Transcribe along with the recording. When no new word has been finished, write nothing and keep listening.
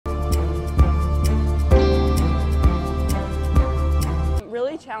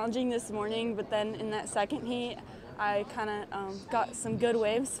challenging this morning, but then in that second heat, I kind of got some good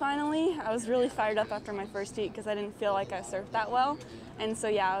waves finally. I was really fired up after my first heat because I didn't feel like I surfed that well. And so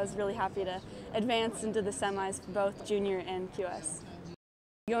yeah, I was really happy to advance into the semis for both junior and QS.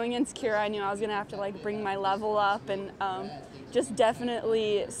 Going against Kirra, I knew I was going to have to like bring my level up and just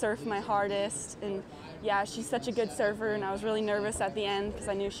definitely surf my hardest. And yeah, she's such a good surfer, and I was really nervous at the end because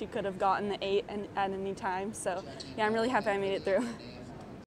I knew she could have gotten the 8 at any time. So yeah, I'm really happy I made it through.